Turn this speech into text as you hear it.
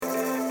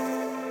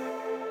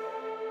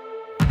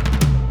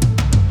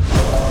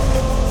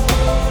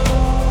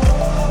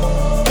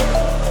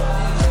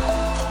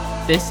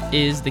This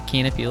is the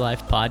Canopy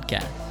Life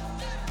podcast.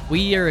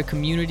 We are a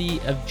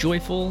community of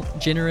joyful,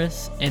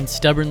 generous, and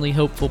stubbornly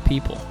hopeful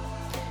people.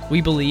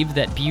 We believe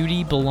that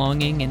beauty,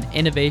 belonging, and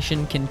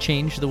innovation can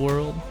change the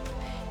world.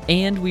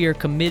 And we are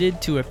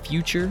committed to a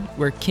future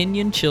where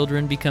Kenyan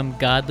children become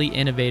godly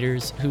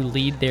innovators who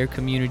lead their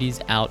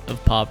communities out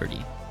of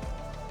poverty.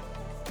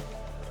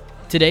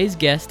 Today's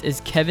guest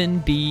is Kevin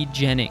B.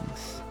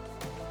 Jennings.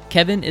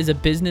 Kevin is a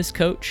business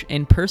coach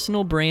and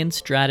personal brand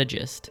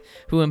strategist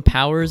who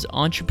empowers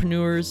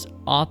entrepreneurs,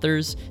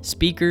 authors,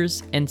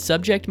 speakers, and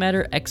subject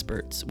matter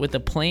experts with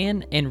a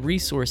plan and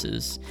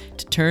resources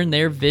to turn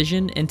their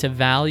vision into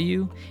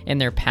value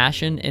and their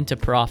passion into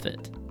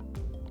profit.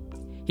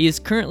 He is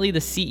currently the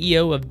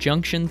CEO of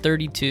Junction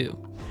 32,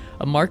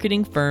 a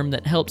marketing firm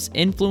that helps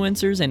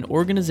influencers and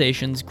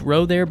organizations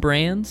grow their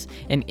brands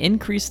and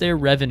increase their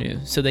revenue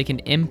so they can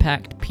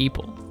impact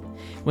people.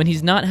 When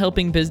he's not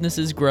helping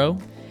businesses grow,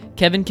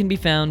 Kevin can be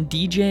found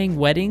DJing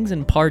weddings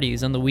and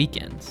parties on the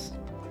weekends.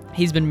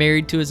 He's been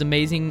married to his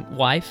amazing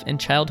wife and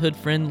childhood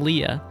friend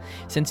Leah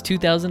since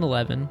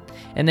 2011,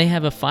 and they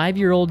have a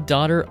 5-year-old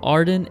daughter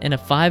Arden and a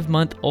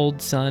 5-month-old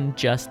son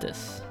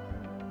Justice.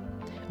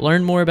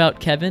 Learn more about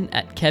Kevin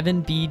at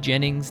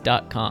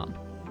kevinbjennings.com.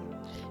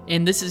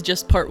 And this is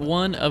just part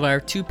 1 of our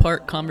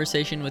 2-part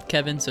conversation with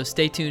Kevin, so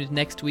stay tuned.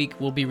 Next week,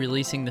 we'll be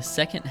releasing the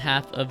second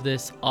half of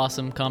this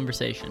awesome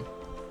conversation.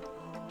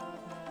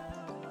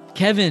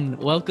 Kevin,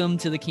 welcome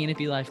to the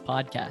Canopy Life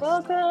podcast.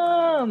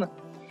 Welcome.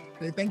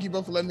 Hey, thank you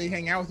both for letting me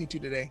hang out with you two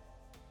today.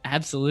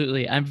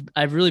 Absolutely.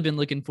 I've really been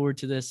looking forward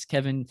to this.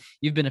 Kevin,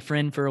 you've been a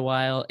friend for a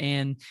while,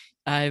 and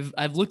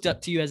I've looked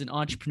up to you as an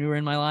entrepreneur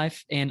in my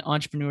life, and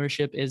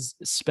entrepreneurship is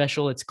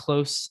special. It's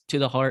close to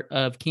the heart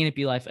of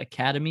Canopy Life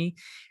Academy.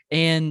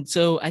 And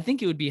so I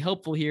think it would be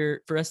helpful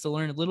here for us to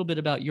learn a little bit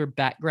about your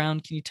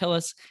background. Can you tell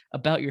us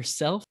about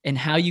yourself and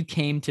how you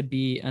came to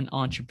be an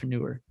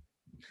entrepreneur?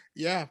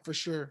 Yeah, for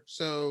sure.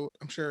 So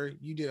I'm sure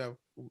you did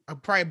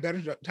probably a better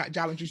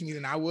job introducing me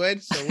than I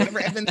would. So whatever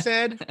Evan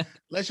said,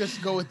 let's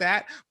just go with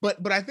that.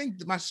 But I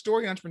think my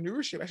story in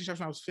entrepreneurship actually started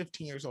when I was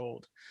 15 years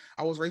old.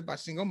 I was raised by a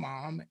single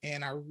mom,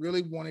 and I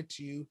really wanted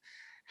to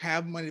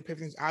have money to pay for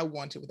things I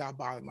wanted without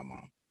bothering my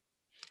mom.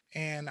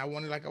 And I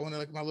wanted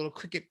my little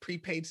Cricket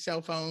prepaid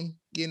cell phone,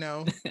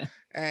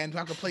 and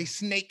I could play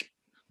Snake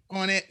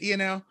on it,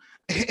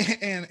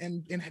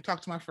 and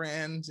talk to my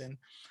friends and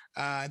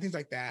things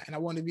like that. And I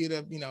wanted to be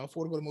able to,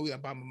 afford to go to movies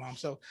by my mom.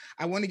 So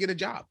I wanted to get a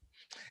job.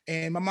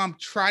 And my mom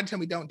tried to tell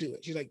me, don't do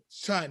it. She's like,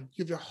 son,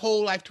 you have your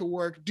whole life to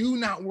work. Do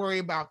not worry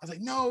about it. I was like,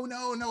 no,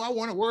 I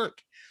want to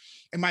work.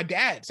 And my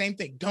dad, same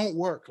thing, don't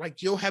work.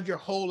 Like, you'll have your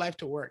whole life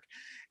to work.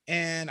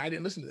 And I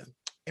didn't listen to them.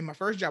 And my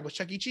first job was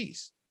Chuck E.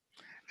 Cheese.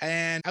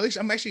 And at least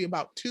I'm actually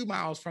about 2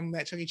 miles from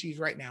that Chuck E. Cheese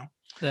right now.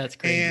 That's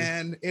crazy.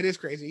 And it is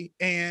crazy.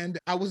 And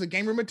I was a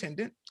game room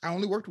attendant. I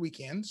only worked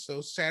weekends.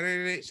 So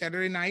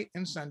Saturday night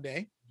and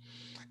Sunday.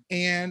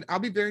 And I'll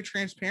be very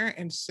transparent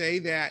and say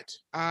that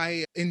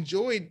I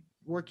enjoyed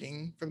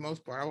working for the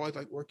most part. I always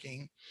liked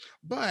working,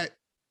 but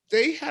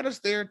they had us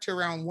there to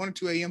around 1 or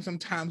 2 a.m.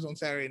 sometimes on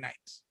Saturday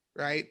nights,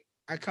 right?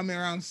 I come in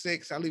around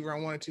 6, I leave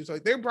around 1 or 2. So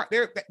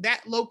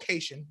that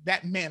location,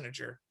 that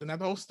manager, now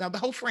the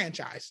whole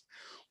franchise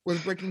was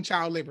breaking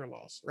child labor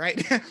laws,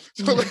 right?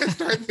 So let's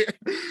start there,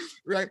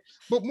 right?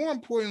 But more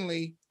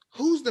importantly,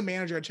 who's the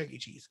manager at Chuck E.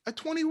 Cheese? A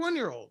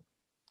 21-year-old,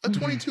 a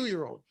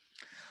 22-year-old.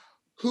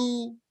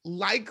 Who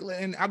likely,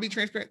 and I'll be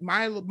transparent,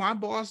 my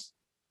boss,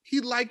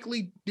 he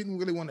likely didn't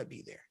really want to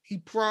be there. He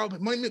probably,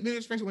 many of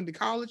his friends went to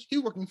college, he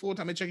was working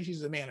full-time at Chuck E. Cheese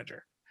as a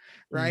manager,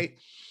 right?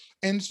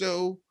 And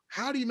so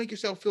how do you make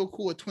yourself feel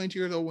cool at 22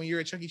 years old when you're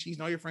at Chuck E. Cheese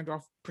and all your friends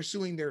are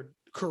pursuing their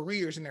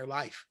careers in their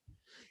life?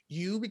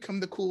 You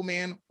become the cool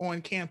man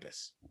on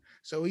campus.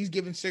 So he's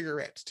giving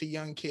cigarettes to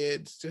young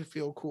kids to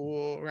feel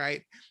cool,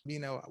 right?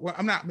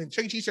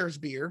 Chuck E. Cheese serves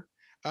beer,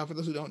 for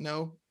those who don't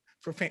know.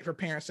 For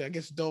parents to, I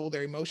guess, dull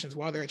their emotions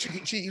while they're at Chuck E.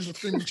 Cheese with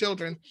screaming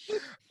children.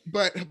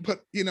 But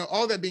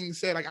all that being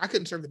said, like, I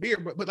couldn't serve the beer,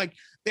 but like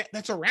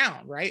that's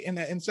around, right?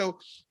 And so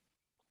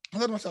I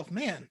thought to myself,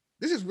 man,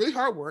 this is really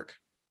hard work.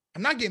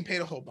 I'm not getting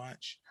paid a whole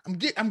bunch.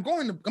 I'm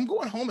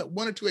going home at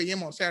 1 or 2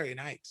 a.m. on Saturday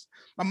nights.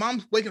 My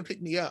mom's waking to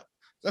pick me up.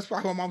 That's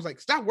why my mom's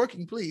like, stop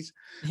working, please.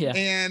 Yeah.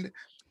 And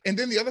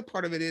then the other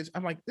part of it is,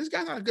 I'm like, this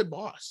guy's not a good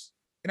boss.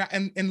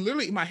 And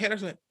literally in my head, I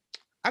went,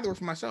 I have to work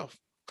for myself,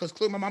 because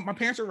clearly my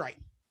parents are right.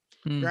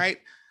 Right.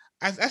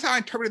 That's how I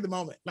interpreted the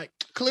moment. Like,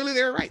 clearly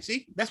they're right.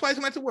 See, that's why it's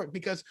meant to work,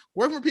 because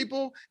working for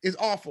people is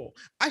awful.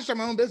 I should start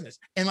my own business.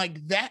 And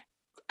like that,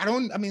 by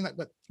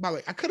the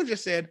way, I could have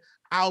just said,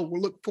 I'll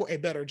look for a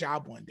better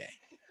job one day.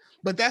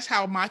 But that's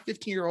how my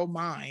 15-year-old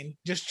mind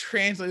just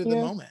translated the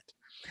moment.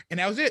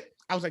 And that was it.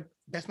 I was like,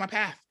 that's my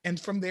path. And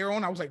from there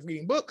on, I was like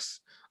reading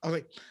books. I was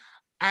like,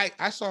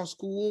 I saw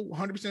school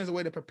 100% as a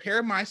way to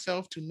prepare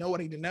myself to know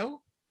what I need to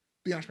know,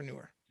 be an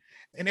entrepreneur.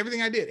 And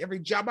everything I did, every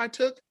job I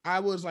took,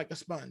 I was like a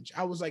sponge.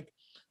 I was like,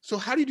 so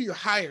how do you do your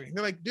hiring?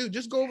 They're like, dude,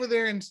 just go over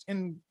there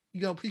and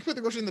you put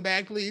the groceries in the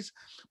bag, please.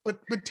 But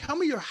tell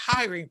me your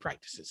hiring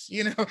practices,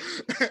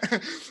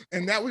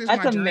 And that was just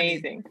That's my journey.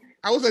 amazing.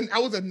 I was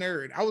a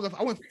nerd.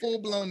 I went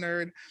full blown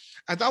nerd.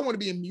 I thought I wanted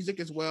to be in music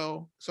as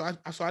well. So I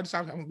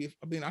decided I'm gonna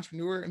be an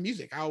entrepreneur in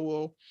music. I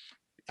will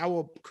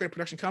create a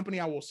production company.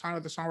 I will sign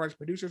up the songwriters,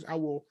 producers. I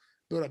will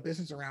build a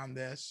business around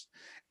this.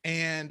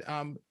 And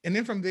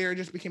then from there, it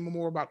just became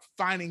more about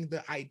finding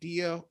the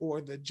idea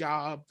or the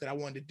job that I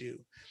wanted to do.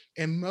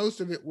 And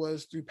most of it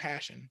was through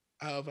passion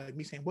of like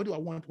me saying, what do I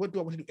want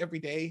to do every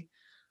day?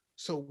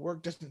 So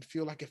work doesn't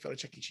feel like it felt at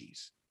Chuck E.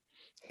 Cheese.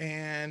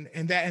 And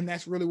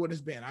that's really what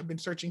it's been. I've been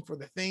searching for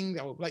the thing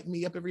that will light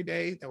me up every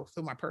day, that will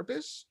fill my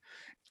purpose.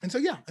 And so,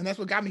 yeah, and that's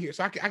what got me here.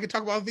 So I could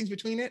talk about all the things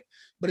between it,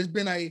 but it's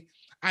been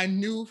I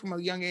knew from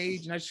a young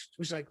age, and I just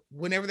was like,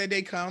 whenever that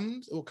day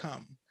comes, it will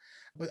come.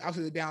 But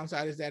obviously the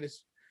downside is that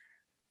it's,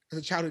 as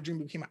a childhood dream,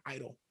 it became an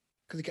idol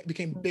because it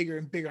became bigger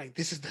and bigger. Like,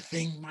 this is the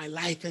thing my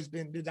life has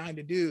been designed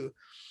to do.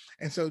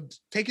 And so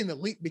taking the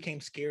leap became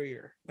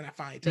scarier when I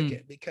finally took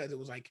it, because it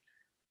was like,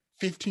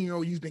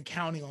 15-year-old you've been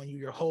counting on you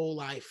your whole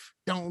life.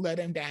 Don't let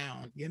him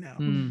down,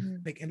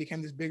 Like, and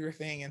became this bigger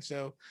thing. And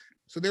so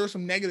there were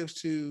some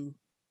negatives to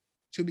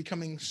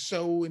becoming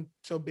so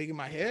big in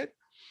my head,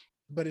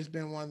 but it's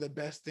been one of the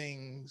best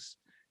things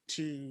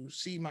to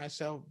see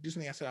myself do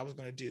something I said I was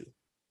going to do.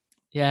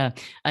 Yeah,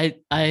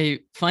 I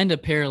find a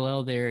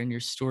parallel there in your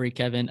story,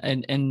 Kevin,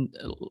 and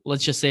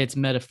let's just say it's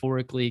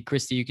metaphorically.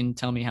 Christy, you can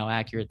tell me how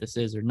accurate this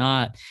is or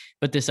not,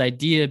 but this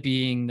idea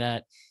being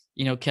that,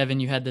 Kevin,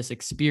 you had this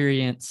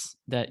experience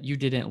that you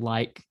didn't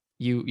like.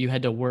 You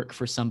had to work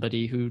for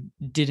somebody who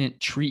didn't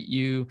treat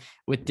you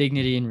with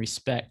dignity and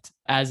respect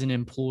as an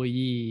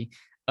employee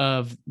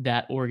of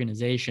that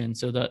organization.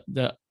 So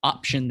the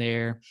option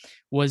there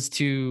was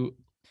to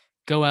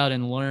go out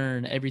and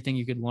learn everything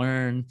you could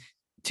learn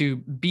to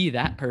be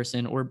that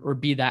person or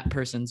be that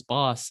person's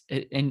boss,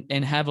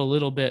 and have a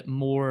little bit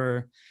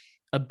more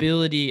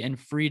ability and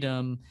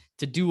freedom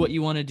to do what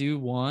you want to do,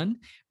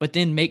 but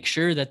then make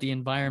sure that the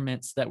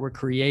environments that were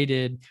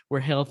created were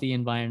healthy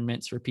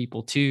environments for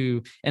people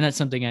too. And that's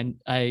something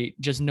I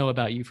just know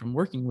about you from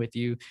working with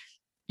you.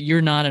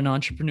 You're not an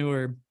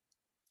entrepreneur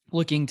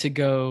looking to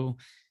go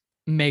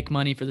make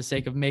money for the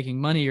sake of making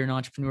money. You're an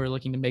entrepreneur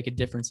looking to make a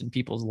difference in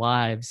people's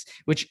lives,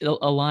 which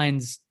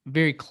aligns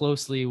very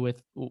closely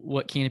with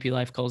what Canopy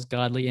Life calls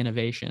godly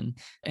innovation.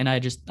 And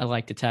I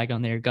like to tag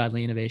on there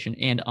godly innovation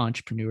and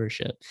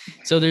entrepreneurship.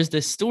 So there's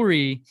this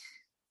story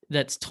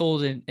that's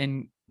told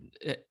and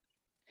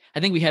I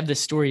think we have this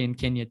story in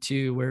Kenya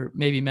too, where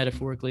maybe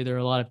metaphorically there are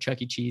a lot of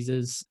Chuck E.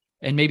 Cheeses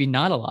and maybe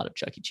not a lot of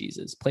Chuck E.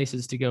 Cheeses,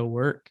 places to go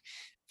work.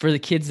 For the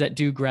kids that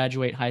do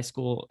graduate high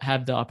school,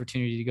 have the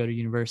opportunity to go to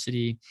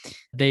university,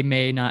 they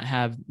may not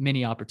have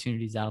many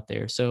opportunities out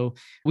there. So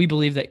we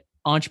believe that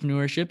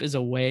entrepreneurship is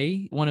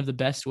one of the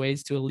best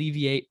ways to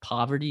alleviate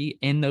poverty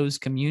in those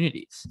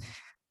communities.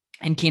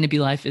 And Canopy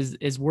Life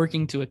is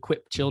working to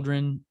equip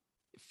children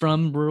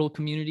from rural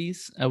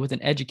communities with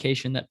an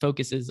education that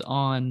focuses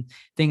on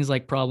things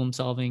like problem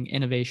solving,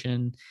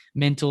 innovation,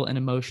 mental and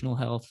emotional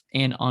health,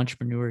 and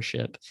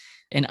entrepreneurship.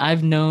 And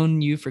I've known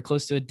you for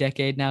close to a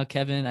decade now,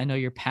 Kevin. I know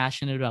you're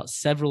passionate about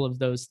several of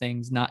those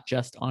things, not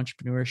just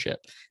entrepreneurship,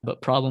 but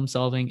problem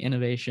solving,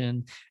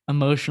 innovation,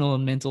 emotional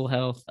and mental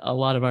health. A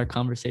lot of our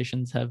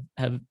conversations have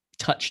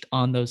touched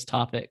on those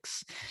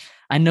topics.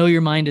 I know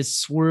your mind is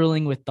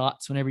swirling with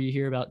thoughts whenever you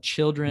hear about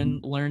children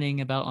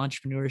learning about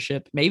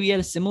entrepreneurship, maybe at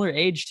a similar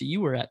age to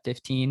you were at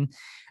 15.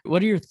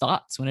 What are your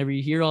thoughts whenever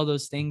you hear all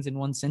those things in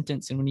one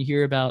sentence? And when you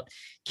hear about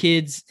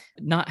kids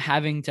not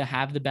having to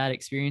have the bad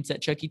experience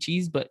at Chuck E.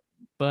 Cheese, but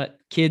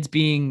kids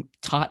being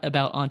taught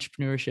about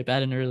entrepreneurship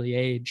at an early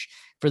age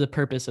for the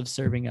purpose of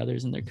serving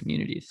others in their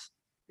communities?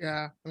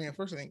 Yeah.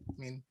 First thing,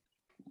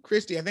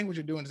 Christy, I think what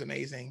you're doing is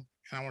amazing.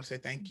 And I want to say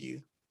thank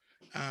you.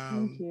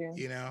 Thank you.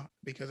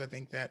 Because I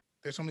think that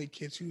there's so many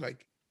kids who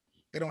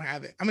they don't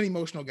have it. I'm an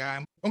emotional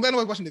guy. I'm glad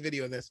nobody's watching the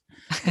video of this.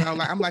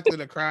 I'm likely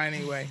to cry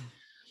anyway.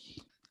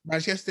 But I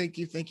just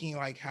thinking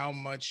like how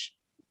much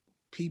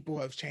people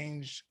have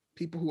changed.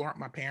 People who aren't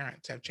my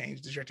parents have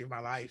changed the trajectory of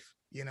my life,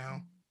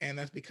 and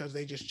that's because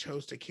they just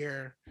chose to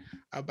care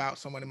about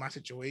someone in my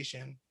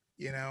situation,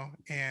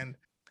 and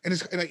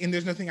it's like, and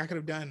there's nothing I could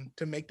have done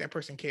to make that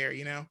person care,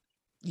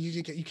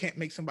 you can't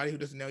make somebody who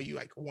doesn't know you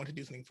want to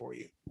do something for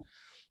you.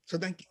 So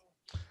thank you.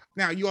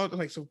 Now you all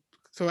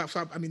so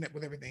I mean that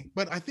with everything,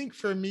 but I think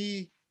for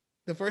me,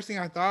 the first thing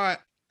I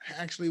thought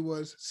actually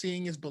was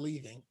seeing is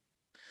believing,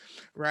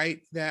 right?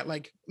 That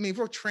if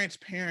we're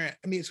transparent,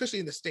 especially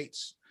in the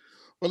States,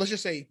 or let's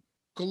just say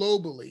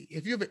globally,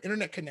 if you have an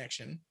internet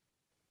connection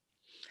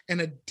and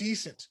a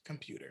decent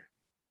computer,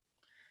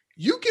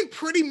 you can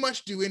pretty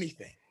much do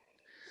anything.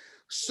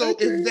 So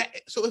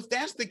if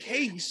that's the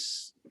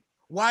case,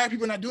 why are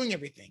people not doing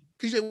everything?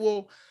 Because you say,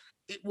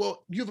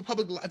 well, you have a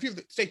public, if you have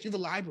the States, you have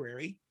a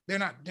library. They're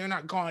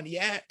not gone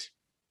yet.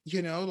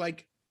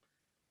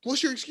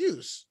 What's your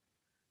excuse?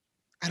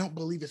 I don't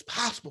believe it's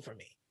possible for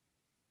me.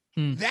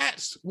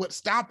 That's what's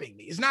stopping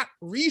me. It's not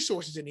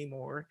resources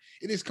anymore.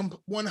 It is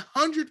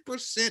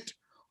 100%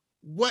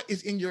 what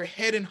is in your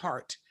head and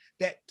heart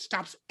that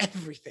stops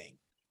everything.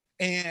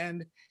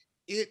 And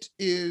it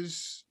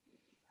is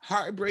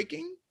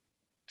heartbreaking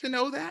to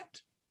know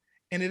that.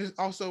 And it is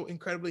also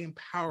incredibly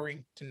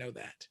empowering to know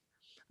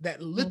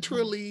that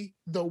literally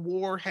the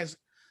war has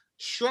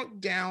shrunk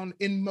down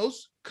in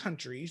most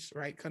countries,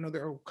 right? I know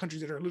there are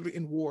countries that are literally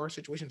in war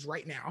situations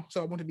right now.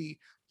 So I want to be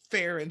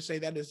fair and say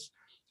that is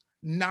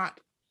not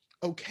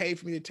okay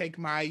for me to take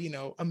my,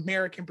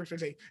 American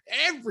perspective,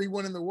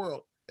 everyone in the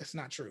world. That's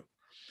not true.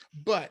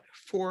 But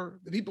for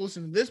the people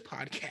listening to this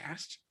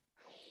podcast,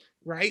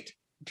 right?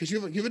 Because you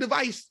have a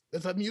device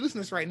that's letting you listen to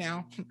this right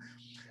now.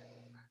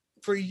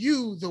 For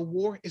you, the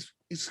war is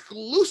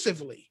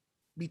exclusively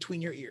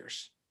between your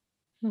ears.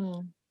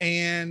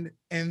 And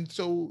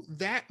so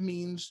that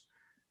means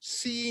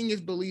seeing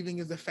is believing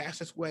is the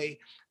fastest way.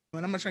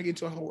 And I'm not trying to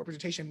get into a whole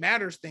representation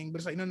matters thing, but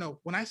it's like, no,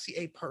 when I see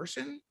a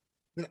person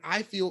that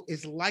I feel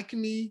is like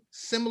me,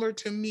 similar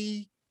to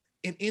me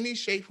in any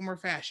shape, form, or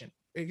fashion,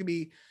 it could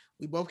be,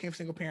 we both came from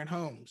single parent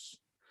homes.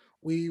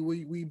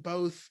 We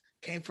both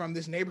came from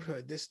this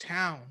neighborhood, this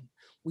town.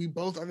 We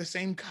both are the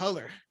same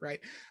color, right?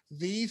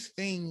 These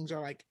things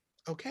are like,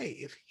 okay,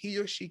 if he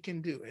or she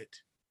can do it,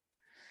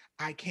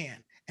 I can.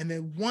 And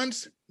then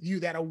once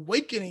that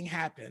awakening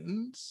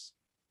happens,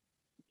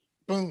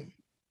 boom,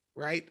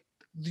 right?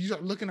 You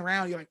start looking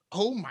around, you're like,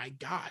 oh my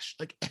gosh,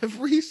 like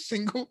every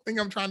single thing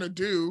I'm trying to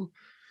do,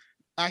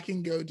 I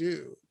can go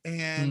do.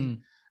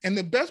 And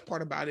the best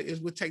part about it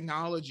is with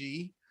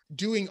technology,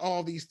 doing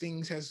all these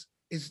things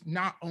is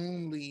not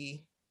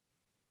only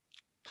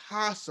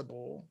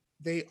possible,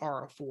 they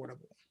are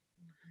affordable.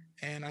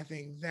 And I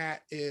think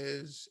that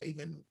is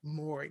even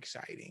more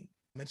exciting.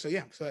 And so,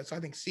 yeah, so I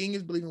think seeing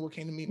is believing what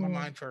came to meet my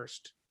mind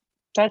first.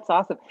 That's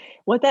awesome.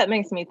 What that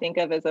makes me think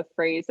of is a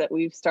phrase that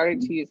we've started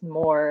to use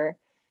more,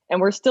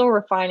 and we're still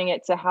refining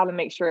it to how to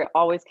make sure it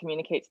always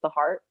communicates the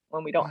heart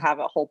when we don't have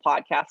a whole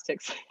podcast to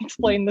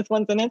explain this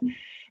one sentence.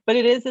 But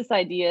it is this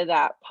idea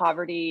that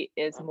poverty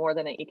is more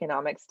than an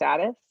economic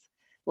status.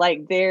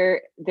 Like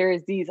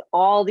there's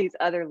all these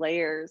other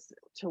layers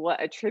to what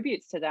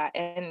attributes to that.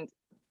 And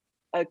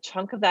a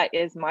chunk of that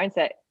is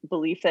mindset,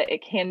 belief that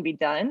it can be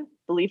done,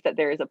 belief that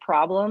there is a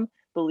problem,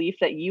 belief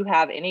that you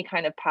have any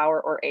kind of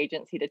power or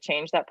agency to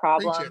change that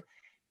problem,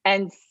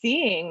 and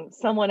seeing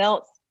someone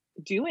else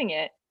doing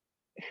it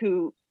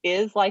who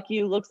is like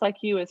you, looks like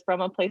you, is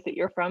from a place that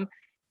you're from,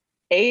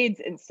 aids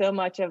in so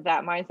much of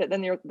that mindset.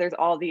 Then there's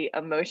all the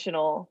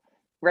emotional,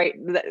 right?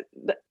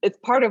 It's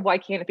part of why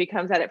Canopy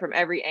comes at it from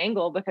every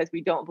angle, because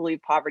we don't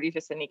believe poverty is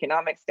just an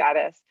economic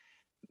status,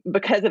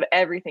 because of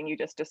everything you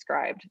just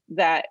described,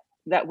 that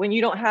when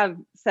you don't have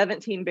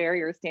 17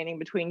 barriers standing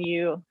between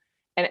you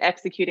and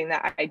executing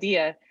that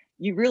idea,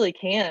 you really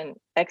can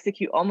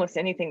execute almost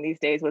anything these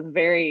days with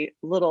very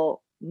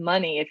little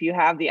money if you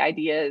have the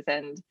ideas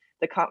and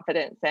the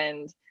confidence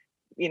and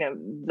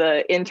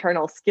the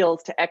internal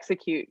skills to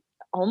execute.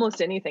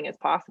 Almost anything is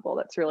possible.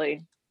 That's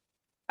really,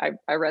 I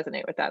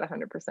resonate with that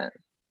 100%.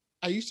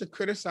 I used to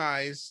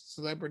criticize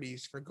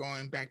celebrities for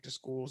going back to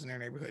schools in their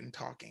neighborhood and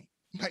talking.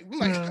 I'm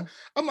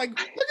like, look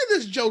at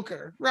this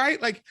joker,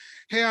 right? Like,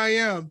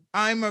 hey,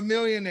 I'm a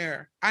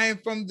millionaire. I am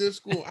from this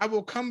school. I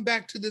will come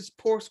back to this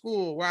poor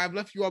school where I've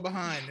left you all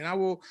behind, and I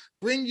will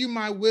bring you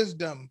my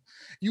wisdom.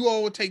 You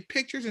all will take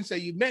pictures and say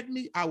you met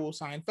me. I will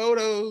sign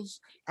photos.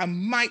 I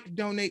might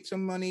donate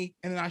some money,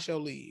 and then I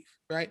shall leave,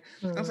 right?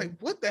 I was like,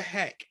 what the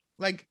heck?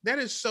 Like, that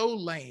is so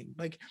lame.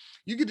 Like,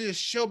 you could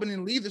just show up and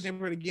then leave this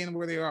neighborhood again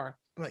where they are.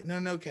 I'm like,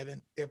 no,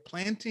 Kevin. They're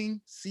planting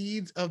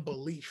seeds of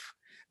belief.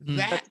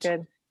 That's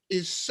good.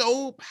 Is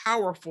so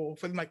powerful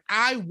for them. Like,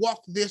 I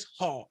walked this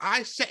hall,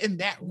 I sat in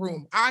that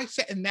room, I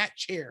sat in that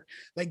chair,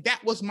 like that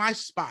was my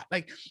spot.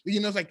 Like,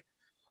 it's like,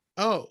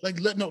 oh, like,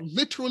 no,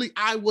 literally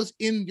I was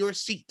in your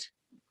seat.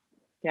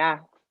 Yeah.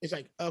 It's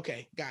like,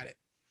 okay, got it.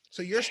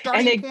 So your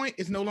starting point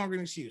is no longer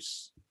an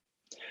excuse.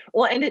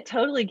 Well, and it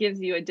totally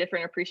gives you a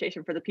different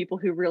appreciation for the people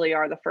who really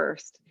are the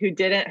first, who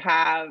didn't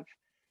have,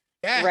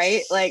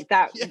 right? Like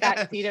that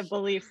seed of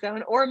belief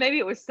sown, or maybe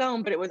it was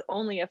sown, but it was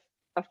only a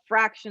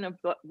fraction of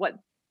what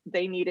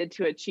they needed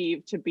to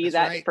achieve to be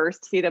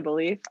first seed of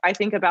belief. I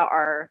think about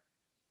our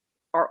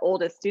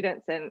oldest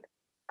students, and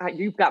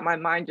you've got my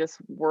mind just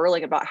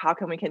whirling about how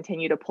can we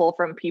continue to pull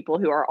from people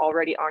who are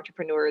already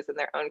entrepreneurs in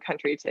their own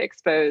country to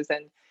expose.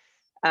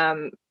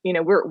 And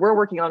we're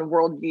working on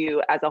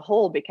worldview as a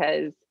whole,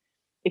 because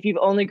if you've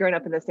only grown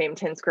up in the same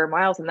 10 square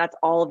miles and that's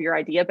all of your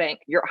idea bank,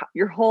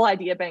 your whole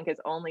idea bank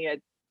is only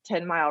a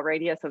 10-mile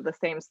radius of the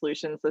same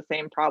solutions, the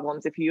same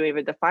problems. If you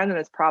even define them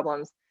as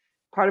problems,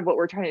 part of what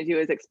we're trying to do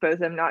is expose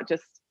them not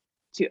just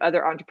to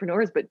other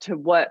entrepreneurs, but to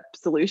what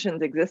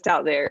solutions exist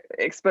out there,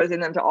 exposing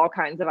them to all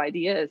kinds of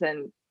ideas.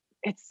 And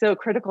it's so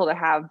critical to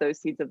have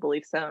those seeds of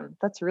belief sown.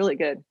 That's really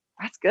good.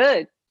 That's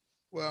good.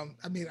 Well,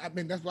 I mean,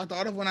 that's what I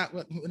thought of when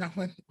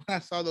I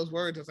saw those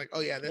words. I was like, oh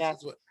yeah, this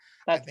is what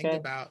I think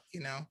about.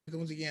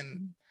 Once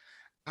again,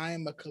 I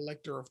am a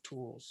collector of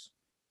tools.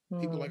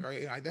 People are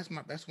like, that's one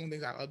of the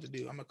things I love to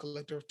do. I'm a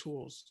collector of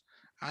tools.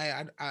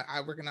 I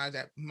recognize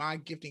that my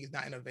gifting is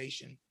not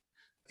innovation.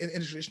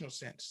 in a traditional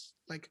sense.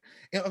 Like,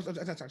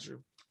 that's not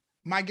true.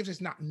 My gift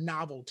is not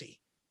novelty.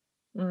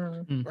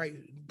 Right?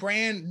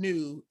 Brand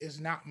new is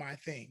not my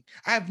thing.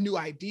 I have new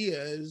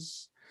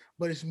ideas,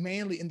 but it's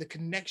mainly in the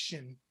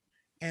connection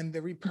and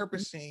the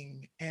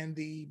repurposing and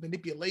the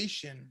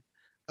manipulation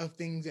of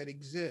things that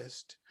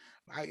exist.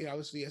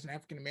 Obviously, as an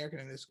African American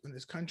in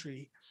this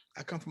country,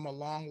 I come from a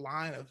long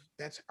line of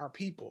that's our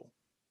people.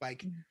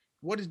 Like,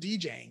 what is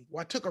DJing?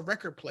 Well, I took a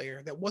record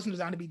player that wasn't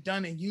designed to be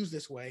done and used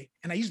this way,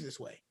 and I used it this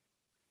way.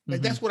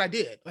 Like, that's what I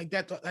did. Like,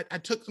 that I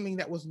took something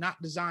that was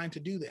not designed to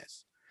do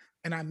this,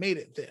 and I made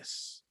it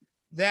this.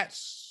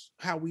 That's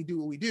how we do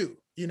what we do.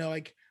 Well,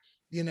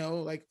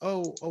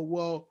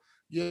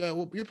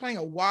 you're playing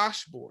a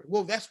washboard.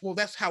 Well,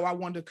 that's how I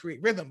wanted to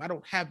create rhythm. I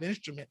don't have the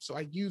instrument, so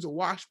I use a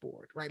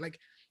washboard, right? Like,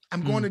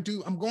 I'm going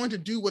to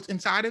do what's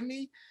inside of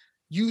me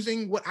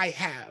using what I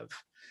have.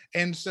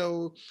 And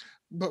so,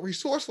 but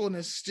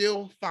resourcefulness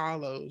still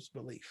follows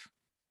belief.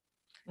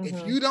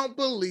 If you don't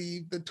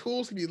believe, the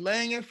tools can be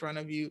laying in front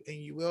of you and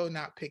you will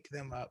not pick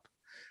them up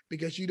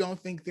because you don't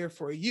think they're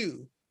for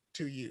you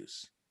to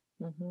use.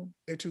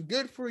 They're too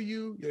good for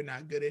you. You're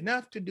not good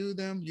enough to do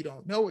them. You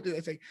don't know what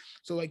to say.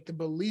 So, like, the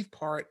belief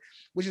part,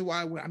 which is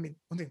why one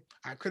thing,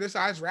 I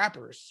criticize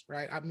rappers,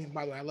 right? I mean,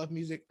 by the way, I love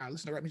music. I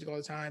listen to rap music all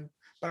the time,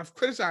 but I've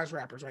criticized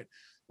rappers, right?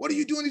 What are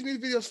you doing these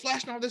music videos,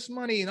 flashing all this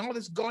money and all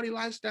this gaudy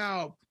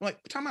lifestyle? I'm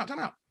like, time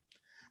out.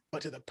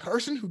 But to the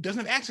person who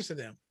doesn't have access to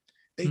them,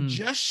 they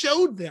just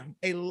showed them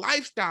a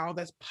lifestyle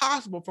that's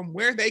possible from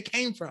where they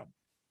came from.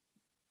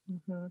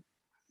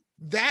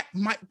 That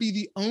might be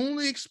the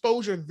only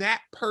exposure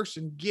that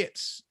person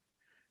gets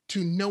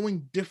to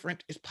knowing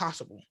different is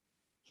possible.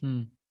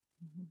 And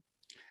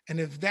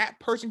if that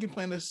person can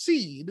plant a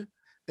seed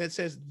that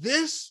says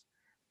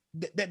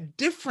that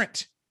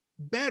different,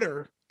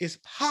 better is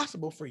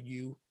possible for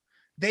you,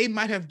 they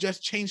might have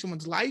just changed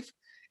someone's life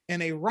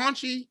in a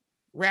raunchy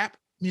rap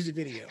music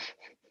video.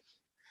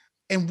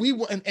 And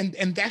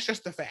and that's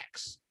just the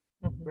facts,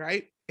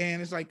 right?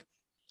 And it's like,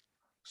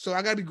 so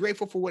I got to be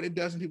grateful for what it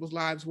does in people's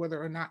lives,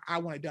 whether or not I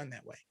want it done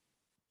that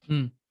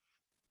way.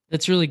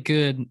 That's really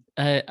good.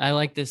 I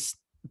like this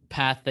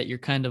path that you're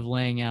kind of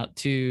laying out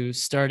too,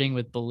 starting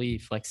with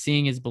belief. Like,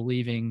 seeing is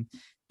believing.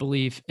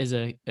 Belief is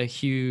a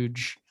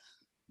huge,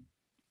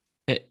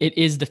 it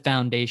is the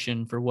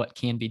foundation for what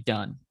can be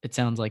done, it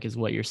sounds like, is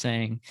what you're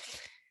saying.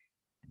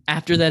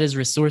 After that is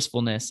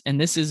resourcefulness. And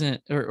this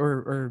isn't,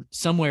 or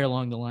somewhere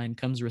along the line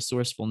comes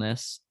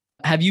resourcefulness.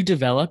 Have you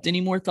developed any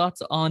more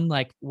thoughts on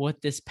like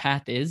what this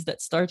path is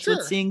that starts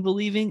with seeing,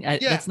 believing?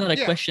 That's not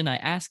a question I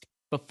asked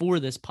before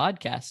this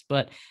podcast,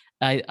 but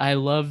I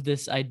love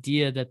this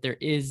idea that there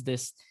is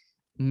this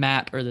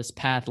map or this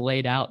path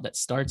laid out that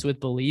starts with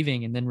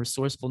believing, and then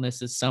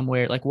resourcefulness is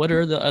somewhere. Like, what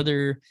are the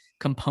other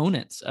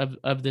components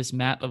of this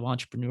map of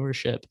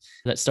entrepreneurship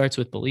that starts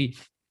with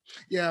belief?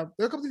 Yeah,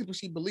 there are a couple things to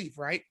perceive belief,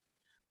 right?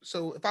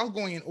 So if I was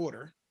going in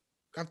order,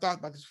 I've thought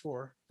about this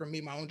before for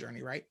me, my own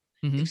journey, right?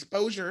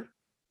 Exposure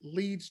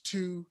leads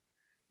to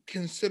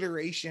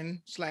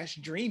consideration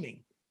 /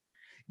 dreaming.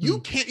 You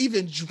can't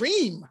even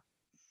dream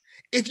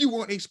if you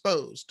weren't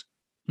exposed,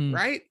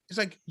 right? It's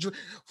like,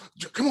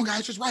 come on,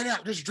 guys, just write it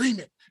out. Just dream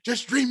it.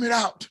 Just dream it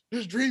out.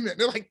 Just dream it.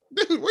 They're like,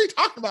 dude, what are you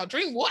talking about?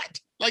 Dream what?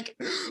 Like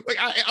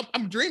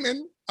I'm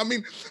dreaming. I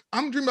mean,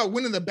 I'm dreaming about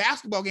winning the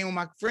basketball game with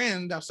my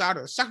friend outside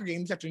of a soccer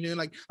game this afternoon.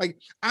 Like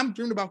I'm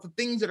dreaming about the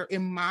things that are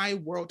in my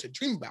world to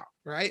dream about,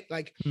 right?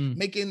 Like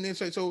making this.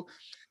 So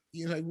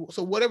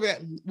so whatever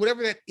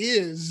that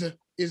is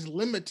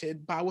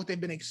limited by what they've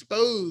been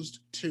exposed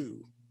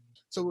to.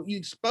 So you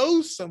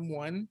expose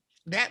someone,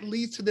 that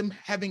leads to them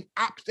having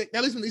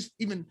that leads to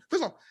even,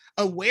 first of all,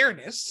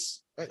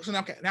 awareness. Right? So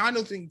now I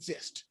know things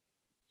exist.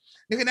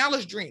 Okay, now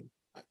let's dream.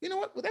 You know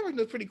what? Well, that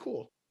was pretty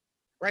cool,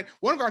 right?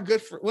 One of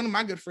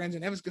my good friends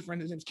and Evan's good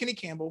friend, his name is Kenny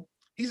Campbell.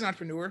 He's an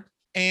entrepreneur,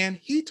 and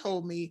he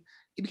told me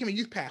he became a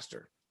youth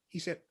pastor. He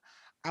said,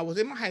 I was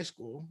in my high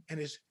school, and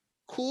this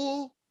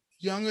cool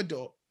young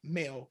adult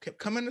male kept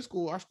coming to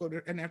school, our school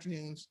in the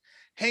afternoons,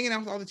 hanging out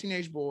with all the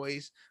teenage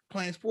boys,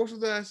 playing sports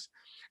with us.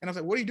 And I was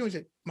like, what are you doing? He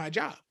said, my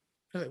job.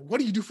 I was like, what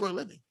do you do for a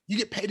living? You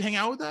get paid to hang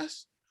out with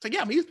us? It's like,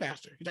 yeah, I'm a youth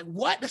pastor. He's like,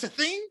 what? That's a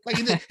thing? Like,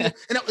 and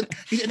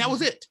that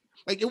was it.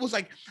 Like, it was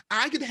like,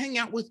 I get to hang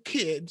out with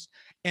kids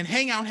and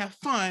hang out, have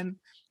fun,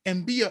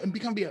 and be a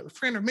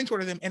friend or mentor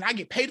to them. And I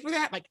get paid for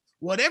that. Like,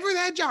 whatever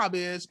that job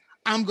is,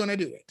 I'm going to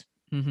do it.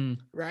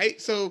 Right.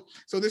 So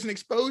there's an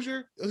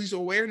exposure, there's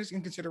awareness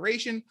and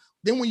consideration.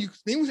 Then when you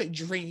say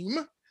dream,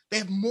 they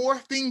have more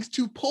things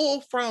to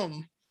pull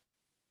from.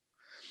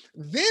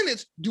 Then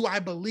it's, do I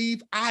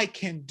believe I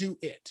can do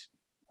it?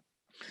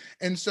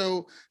 And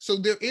so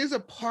there is a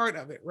part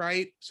of it,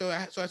 right? So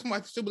I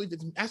still believe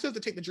that I still have to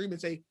take the dream and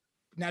say,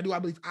 now do I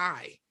believe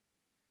I?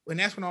 And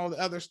that's when all the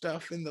other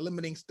stuff and the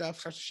limiting stuff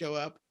starts to show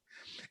up.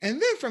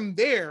 And then from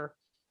there,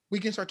 we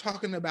can start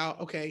talking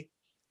about, okay,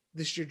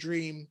 this is your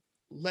dream.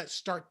 Let's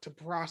start the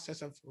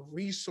process of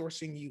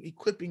resourcing you,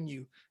 equipping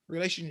you,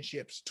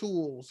 relationships,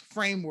 tools,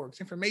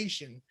 frameworks,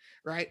 information,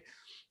 right?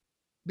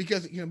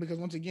 Because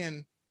once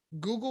again,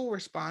 Google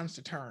responds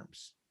to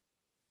terms.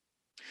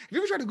 Have you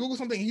ever tried to Google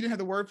something and you didn't have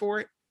the word for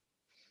it?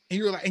 And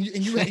you were like, and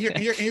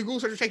your Google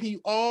search is taking you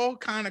all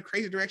kind of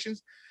crazy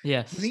directions.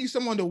 Yes. Then you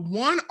stumble into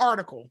one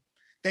article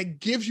that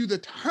gives you the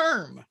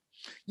term.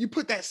 You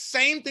put that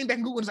same thing back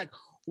in Google, and it's like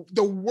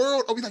the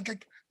world. Oh,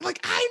 like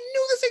I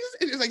knew this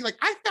existed. It's like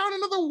I found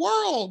another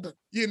world.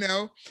 You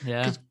know?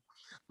 Yeah.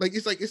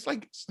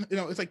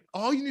 It's like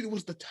all you needed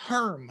was the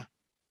term,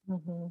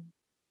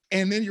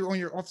 and then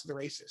you're off to the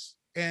races.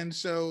 And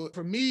so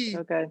for me,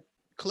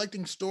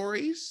 collecting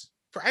stories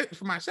for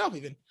myself,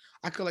 even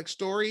I collect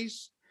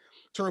stories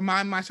to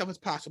remind myself it's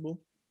possible,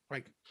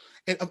 like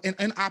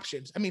and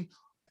options. I mean,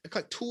 I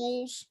collect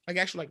tools, like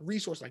actual like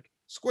resources, like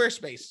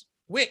Squarespace,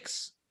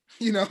 Wix.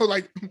 Then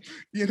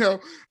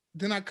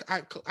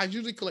I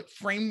usually collect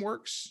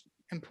frameworks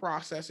and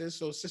processes.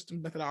 So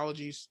system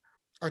methodologies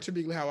are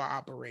typically how I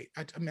operate.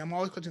 I mean, I'm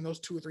always collecting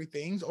those 2 or 3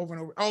 things over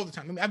and over all the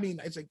time. I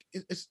mean, it's like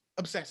it's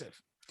obsessive,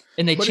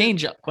 and they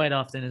change up quite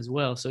often as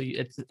well. So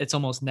it's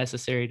almost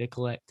necessary to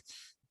collect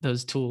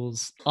those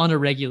tools on a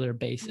regular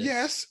basis.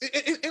 Yes,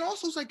 and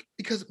also it's like,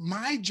 because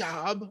I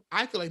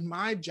feel like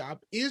my job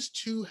is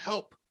to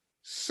help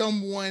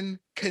someone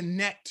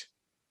connect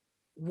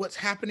what's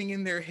happening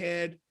in their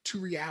head to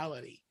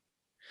reality.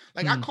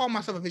 Like I call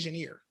myself a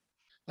visioneer.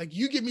 Like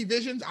you give me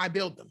visions, I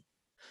build them.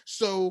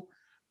 So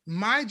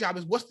my job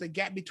is, what's the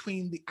gap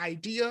between the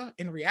idea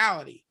and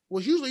reality? Well,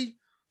 it's usually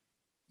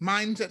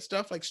mindset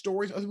stuff, like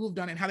stories other people have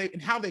done and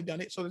how they've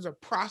done it. So there's a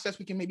process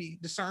we can maybe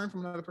discern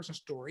from another person's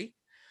story.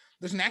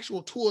 There's an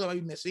actual tool that might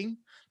be missing,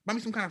 might be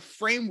some kind of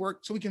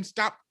framework so we can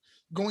stop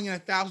going in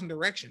 1,000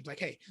 directions. Like,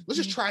 hey, let's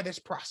just try this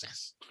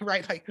process,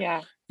 right? Like,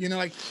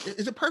 like,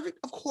 is it perfect?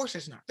 Of course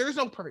it's not. There is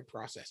no perfect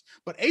process,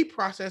 but a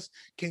process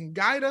can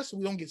guide us so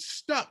we don't get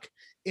stuck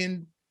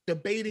in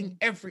debating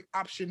every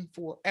option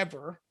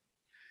forever,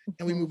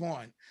 and we move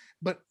on.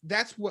 But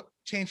that's what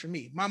changed for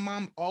me. My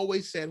mom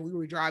always said, we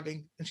were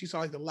driving and she saw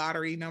like the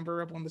lottery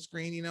number up on the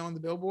screen, on the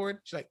billboard.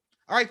 She's like,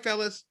 all right,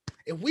 fellas,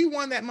 if we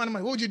won that money,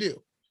 what would you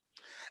do?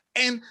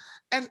 And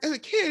as a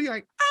kid, you're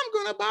like, I'm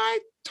gonna buy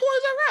Toys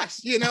R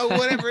Us,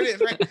 whatever it is,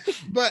 right?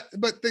 But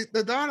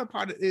the other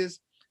part is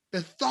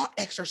the thought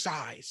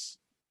exercise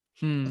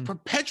of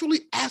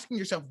perpetually asking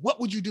yourself, what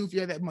would you do if you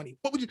had that money?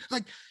 What would you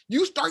like?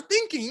 You start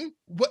thinking,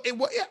 what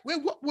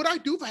would I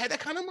do if I had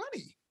that kind of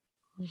money?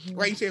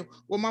 Right? You say,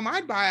 well, Mom,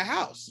 I'd buy a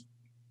house.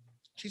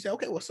 She said,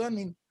 okay, well, son, I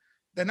mean,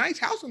 the nice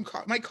house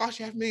might cost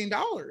you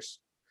 $500,000.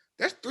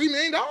 That's $3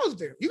 million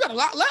there. You got a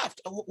lot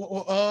left.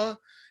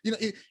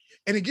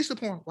 And it gets to the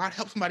point where I'd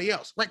help somebody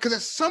else, right? Because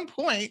at some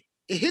point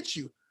it hits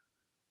you.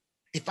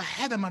 If I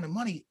had that amount of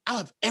money, I'll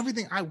have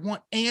everything I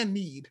want and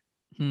need,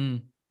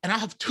 and I'll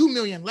have $2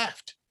 million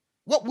left.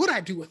 What would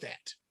I do with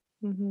that?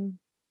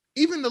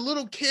 Even the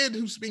little kid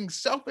who's being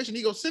selfish and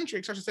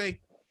egocentric starts to say,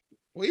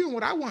 well, even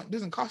what I want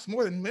doesn't cost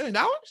more than $1 million.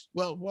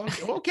 Well,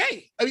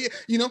 okay. I mean,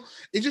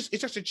 it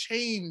starts to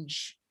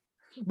change.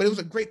 But it was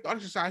a great thought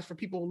exercise for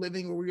people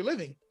living where we were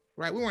living,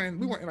 right? We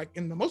weren't like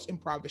in the most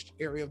impoverished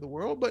area of the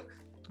world, but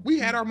we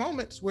had our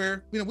moments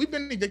where, we've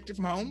been evicted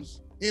from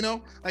homes,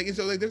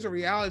 there's a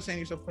reality saying to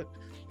yourself, but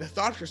the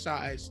thought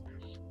exercise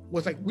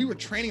was like, we were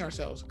training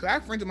ourselves. Because I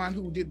have friends of mine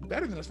who did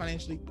better than us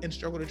financially and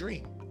struggle to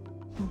dream.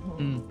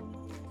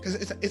 Because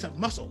it's a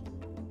muscle,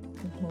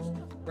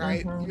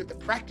 right? You have to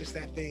practice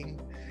that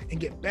thing and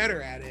get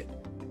better at it.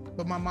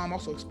 But my mom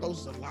also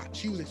exposes a lot.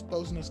 She was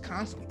exposing us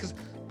constantly because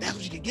that's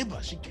what she could give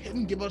us. She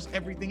couldn't give us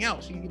everything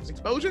else. She could give us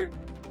exposure.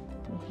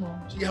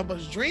 She could help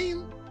us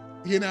dream,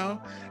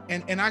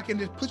 and I can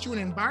just put you in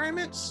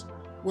environments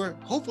where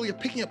hopefully you're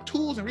picking up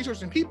tools and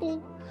resources and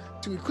people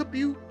to equip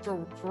you for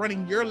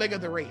running your leg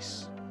of the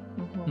race.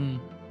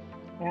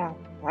 Yeah,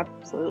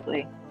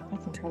 absolutely.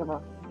 That's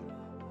incredible.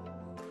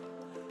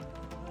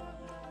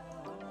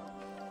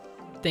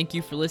 Thank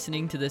you for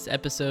listening to this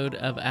episode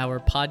of our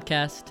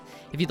podcast.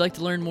 If you'd like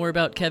to learn more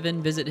about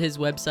Kevin, visit his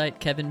website,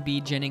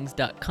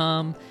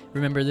 kevinbjennings.com.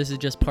 Remember, this is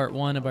just part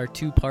 1 of our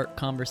 2-part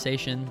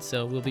conversation,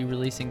 so we'll be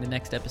releasing the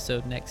next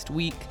episode next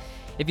week.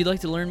 If you'd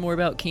like to learn more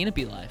about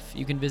Canopy Life,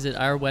 you can visit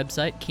our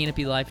website,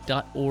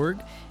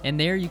 canopylife.org, and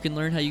there you can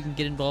learn how you can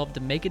get involved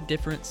to make a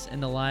difference in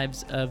the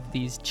lives of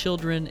these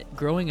children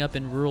growing up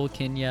in rural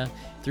Kenya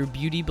through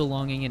beauty,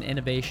 belonging, and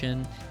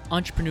innovation.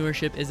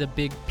 Entrepreneurship is a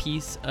big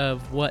piece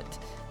of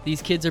what these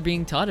kids are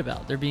being taught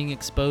about. They're being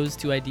exposed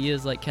to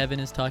ideas like Kevin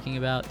is talking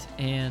about.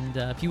 And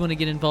if you want to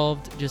get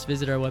involved, just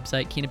visit our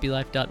website,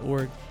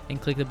 canopylife.org, and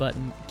click the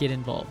button, Get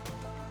Involved.